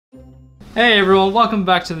Hey everyone, welcome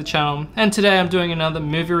back to the channel, and today I'm doing another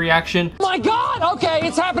movie reaction. My God! Okay,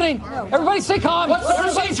 it's happening! Everybody stay calm! What's the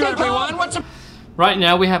procedure, everyone? Right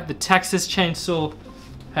now we have the Texas Chainsaw...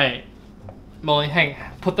 Hey, Molly, hang,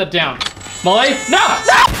 put that down. Molly, no!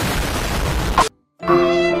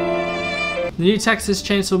 The new Texas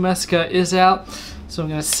Chainsaw Massacre is out, so I'm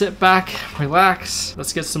gonna sit back, relax.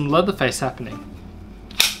 Let's get some Leatherface happening.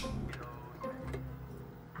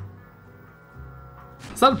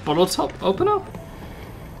 Is that a bottle top opener?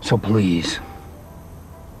 So please,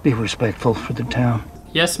 be respectful for the town.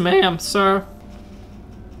 Yes, ma'am, sir.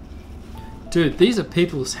 Dude, these are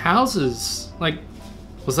people's houses. Like,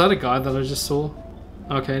 was that a guy that I just saw?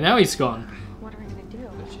 Okay, now he's gone. What are we gonna do?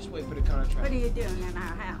 Let's just wait for the contract. What are you doing in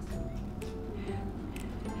our house?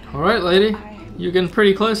 Alright, lady. You're getting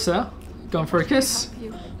pretty close now. Going for a kiss?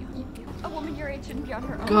 A woman your age shouldn't be on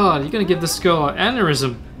her own. God, you're gonna give this girl an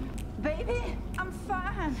aneurysm. Baby, I'm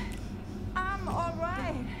fine. I'm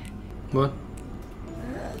alright. What?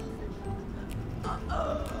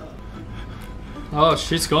 Oh,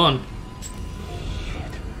 she's gone.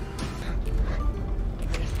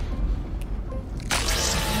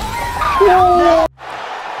 Whoa!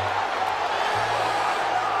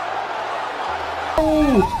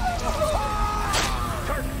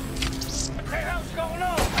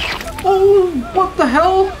 Oh, what the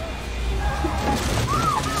hell?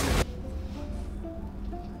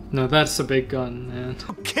 No, that's a big gun, man.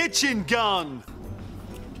 Kitchen gun!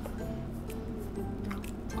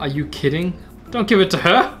 Are you kidding? Don't give it to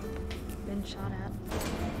her! Been shot at.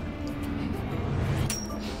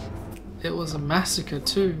 It was a massacre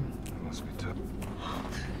too. Must be tough.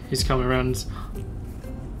 He's coming around.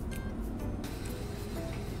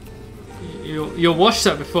 You'll wash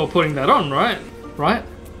that before putting that on, right? Right?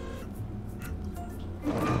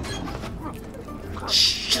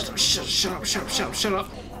 Shut up, shut up, shut up, shut up, shut up.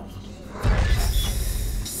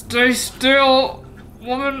 Stay still,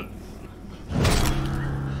 woman.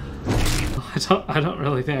 I don't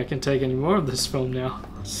really think I can take any more of this film now.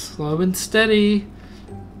 Slow and steady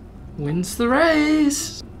wins the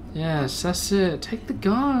race. Yes, that's it. Take the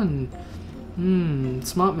gun.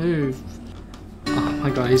 Smart move. Oh my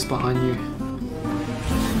god, he's behind you.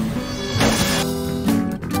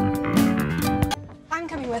 I'm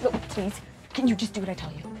coming with it. Please, can you just do what I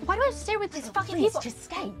tell you? Why do I have to stay with these fucking people? Just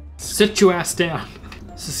stay. Sit your ass down.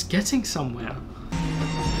 This is getting somewhere.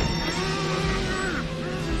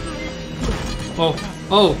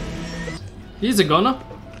 Oh, he's a goner.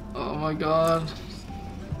 Oh my god.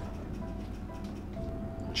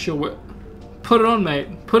 She'll whip. Put it on,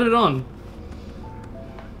 mate. Put it on.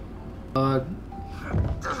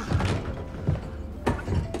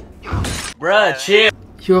 Bruh, chill.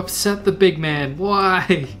 You upset the big man.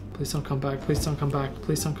 Why? Please don't come back. Please don't come back.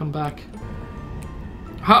 Please don't come back.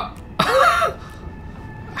 How?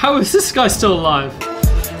 How is this guy still alive?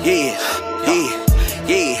 Yeah.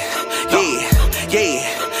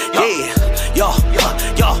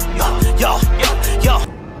 Yo.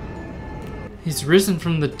 He's risen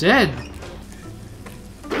from the dead.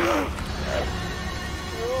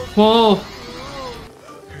 Whoa.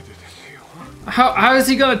 How is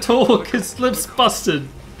he gonna talk? His lips busted.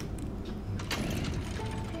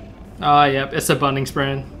 Ah, yep, it's a Bunnings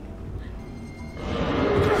brand.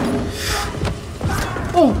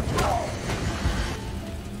 Oh!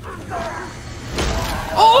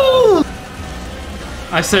 Oh!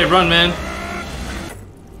 I say run, man.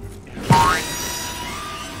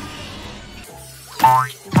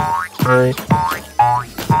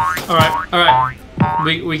 Alright.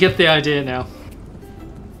 We get the idea now.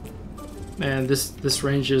 Man, this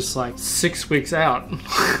range is like 6 weeks out.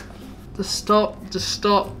 Just stop.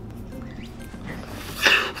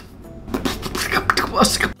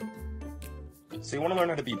 So you want to learn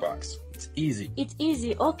how to beatbox? It's easy. It's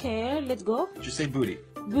easy. Okay, let's go. Just say booty.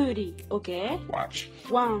 Booty. Okay. Watch.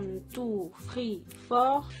 1, 2, 3,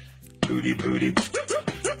 4. Booty. Booty.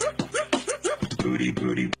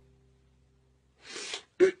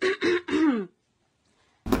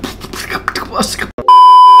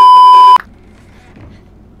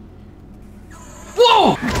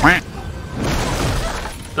 Whoa!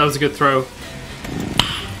 That was a good throw.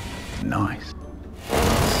 Nice.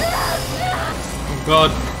 Oh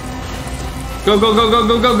god. Go.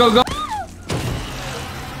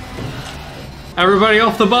 Everybody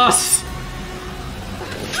off the bus.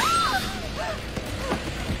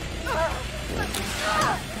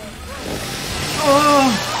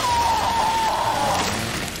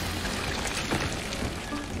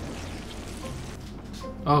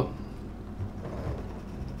 Oh.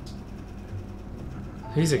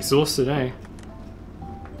 He's exhausted, eh?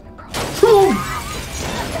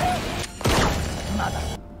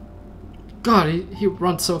 God, he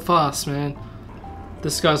runs so fast, man.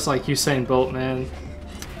 This guy's like Usain Bolt, man.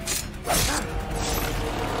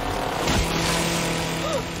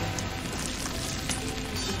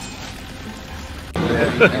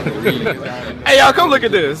 Hey, y'all, come look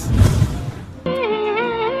at this.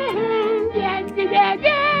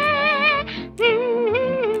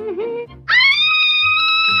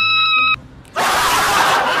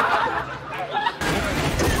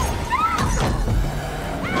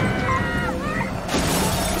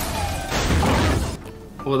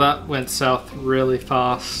 Well, that went south really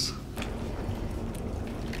fast.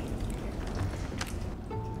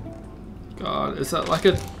 God, is that like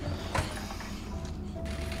a...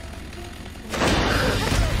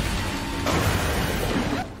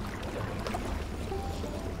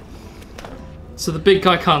 So the big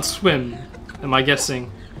guy can't swim, am I guessing?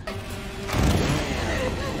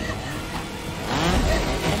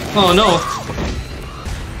 Oh no!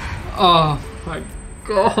 Oh my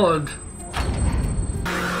god!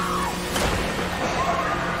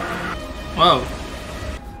 Wow.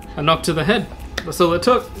 A knock to the head. That's all it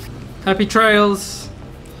took. Happy trails.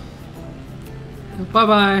 Bye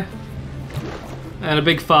bye. And a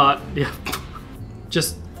big fart. Yeah.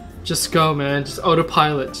 Just go, man. Just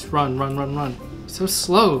autopilot. Just run, run, run, run. So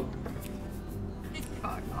slow.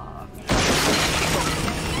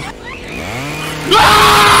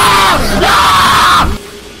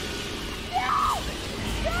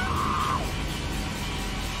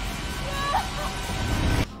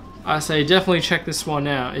 I say definitely check this one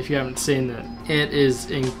out if you haven't seen it. It is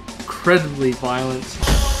incredibly violent.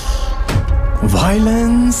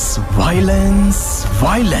 Violence, violence,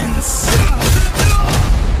 violence.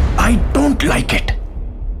 I don't like it.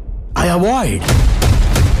 I avoid.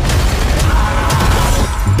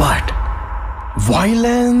 But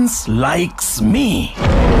violence likes me.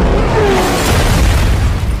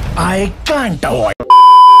 I can't avoid.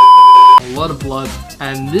 A lot of blood,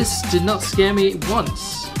 and this did not scare me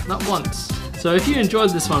once. Not once. So if you enjoyed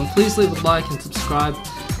this one, please leave a like and subscribe.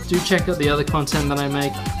 Do check out the other content that I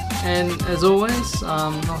make. And as always,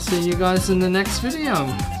 I'll see you guys in the next video.